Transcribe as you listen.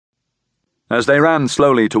As they ran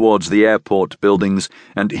slowly towards the airport buildings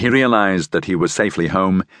and he realized that he was safely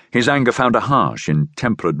home, his anger found a harsh,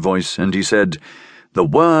 intemperate voice, and he said, "The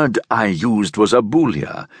word I used was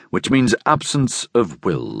abulia, which means absence of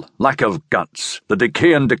will, lack of guts, the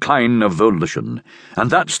decay and decline of volition. And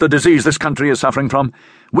that's the disease this country is suffering from.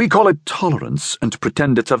 We call it tolerance and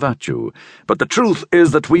pretend it's a virtue, but the truth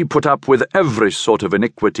is that we put up with every sort of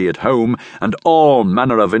iniquity at home and all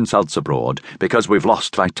manner of insults abroad because we've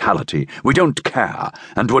lost vitality, we don't care,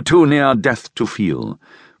 and we're too near death to feel.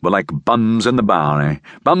 We're like bums in the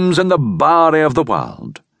barry of the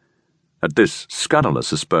world." At this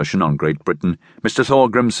scurrilous aspersion on Great Britain, Mr.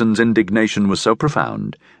 Thorgrimson's indignation was so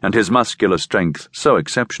profound, and his muscular strength so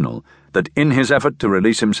exceptional, that in his effort to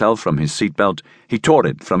release himself from his seatbelt, he tore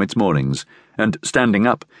it from its moorings, and, standing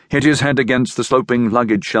up, hit his head against the sloping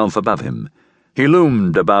luggage shelf above him. He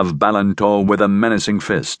loomed above Ballantor with a menacing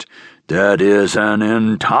fist. "That is an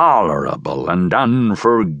intolerable and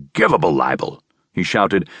unforgivable libel," he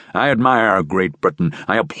shouted. "I admire Great Britain.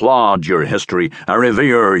 I applaud your history. I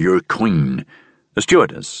revere your queen." A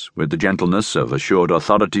stewardess, with the gentleness of assured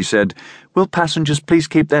authority, said, "Will passengers please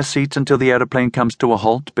keep their seats until the aeroplane comes to a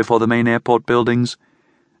halt before the main airport buildings?"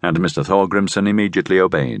 And Mr. Thorgrimson immediately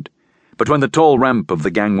obeyed. But when the tall ramp of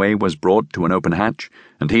the gangway was brought to an open hatch,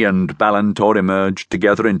 and he and Ballantor emerged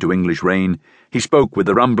together into English rain, he spoke with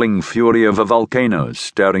the rumbling fury of a volcano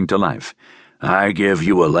stirring to life. "I give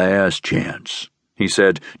you a last chance," he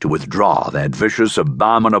said, "to withdraw that vicious,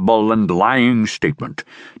 abominable, and lying statement."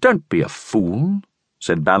 "Don't be a fool,"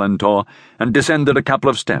 said Ballantor, and descended a couple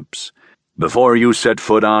of steps. "Before you set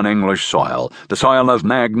foot on English soil, the soil of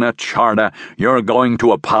Magna Charta, you're going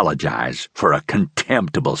to apologize for a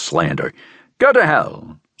contemptible slander." "Go to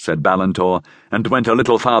hell," said Ballantor, and went a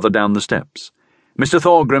little farther down the steps. Mr.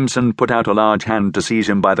 Thorgrimson put out a large hand to seize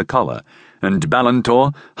him by the collar, and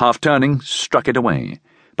Ballantor, half turning, struck it away.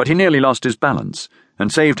 But he nearly lost his balance,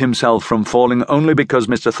 and saved himself from falling only because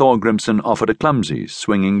Mr. Thorgrimson offered a clumsy,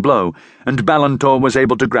 swinging blow, and Ballantor was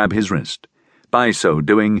able to grab his wrist. By so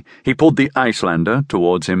doing, he pulled the Icelander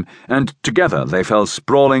towards him, and together they fell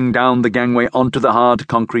sprawling down the gangway onto the hard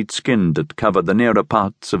concrete skin that covered the nearer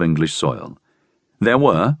parts of English soil. There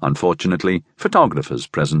were, unfortunately, photographers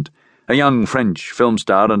present. A young French film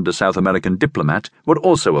star and a South American diplomat were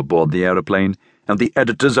also aboard the aeroplane, and the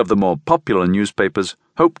editors of the more popular newspapers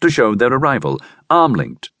hoped to show their arrival,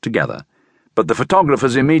 arm-linked together. But the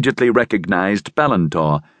photographers immediately recognized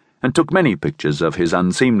Ballantor, and took many pictures of his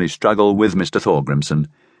unseemly struggle with Mr. Thorgrimson.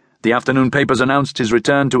 The afternoon papers announced his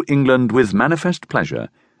return to England with manifest pleasure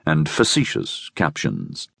and facetious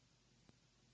captions.